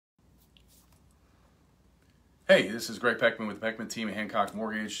Hey, this is Gregg Pechmann with the Pechmann Team at Hancock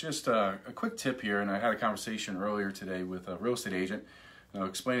Mortgage. Just a quick tip here, and I had a conversation earlier today with a real estate agent,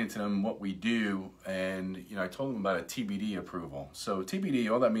 explaining to them what we do, and I told them about a TBD approval. So TBD,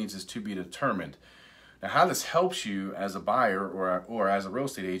 all that means is to be determined. Now, how this helps you as a buyer or as a real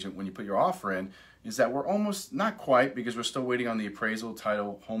estate agent when you put your offer in is that we're almost, not quite, because we're still waiting on the appraisal,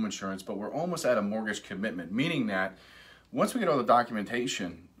 title, home insurance, but we're almost at a mortgage commitment, meaning that once we get all the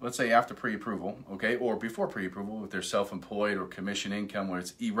documentation, let's say after pre-approval, okay, or before pre-approval, if they're self-employed or commission income where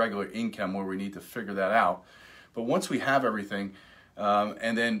it's irregular income where we need to figure that out. But once we have everything,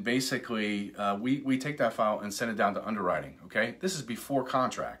 and then basically we take that file and send it down to underwriting, okay? This is before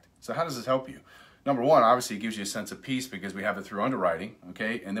contract. So how does this help you? Number one, obviously it gives you a sense of peace because we have it through underwriting,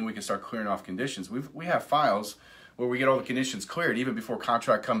 okay? And then we can start clearing off conditions. We have files where we get all the conditions cleared even before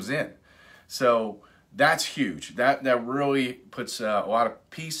contract comes in. So that's huge. That really puts a lot of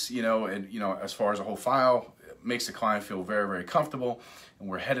peace, and as far as the whole file, it makes the client feel very, very comfortable, and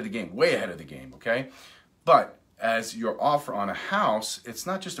we're ahead of the game, way ahead of the game, okay? But as your offer on a house, it's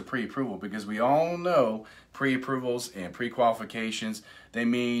not just a pre-approval, because we all know pre-approvals and pre-qualifications, they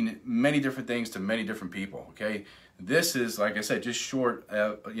mean many different things to many different people, okay? This is, like I said, just short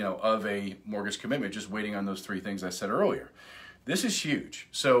of a mortgage commitment, just waiting on those three things I said earlier. This is huge.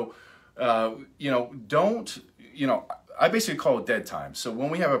 So I basically call it dead time. So when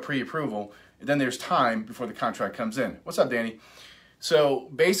we have a pre-approval, then there's time before the contract comes in. What's up, Danny? So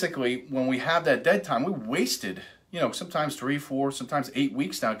basically, when we have that dead time, we wasted, sometimes 3, 4, sometimes 8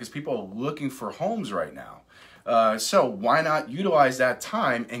 weeks now because people are looking for homes right now. So why not utilize that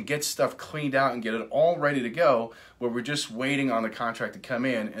time and get stuff cleaned out and get it all ready to go where we're just waiting on the contract to come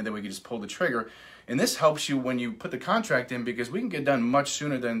in, and then we can just pull the trigger. And this helps you when you put the contract in because we can get done much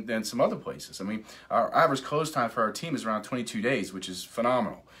sooner than some other places. I mean, our average close time for our team is around 22 days, which is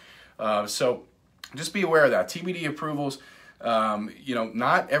phenomenal. So just be aware of that. TBD approvals,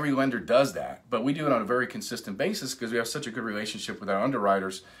 not every lender does that, but we do it on a very consistent basis because we have such a good relationship with our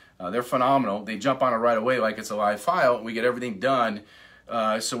underwriters. They're phenomenal. They jump on it right away like it's a live file, and we get everything done.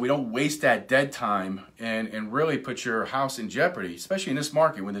 So we don't waste that dead time and really put your house in jeopardy, especially in this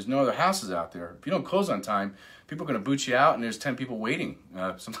market when there's no other houses out there. If you don't close on time, people are going to boot you out, and there's 10 people waiting,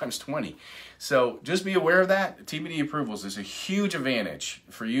 sometimes 20. So just be aware of that. TBD approvals is a huge advantage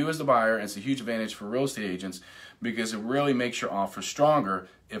for you as the buyer, and it's a huge advantage for real estate agents because it really makes your offer stronger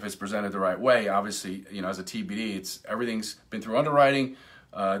if it's presented the right way. Obviously, as a TBD, everything's been through underwriting.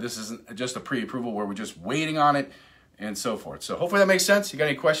 This isn't just a pre-approval where we're just waiting on it, and so forth. So hopefully that makes sense. You got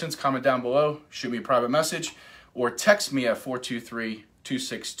any questions, comment down below, shoot me a private message, or text me at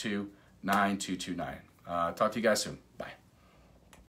 423-262-9229. Talk to you guys soon. Bye.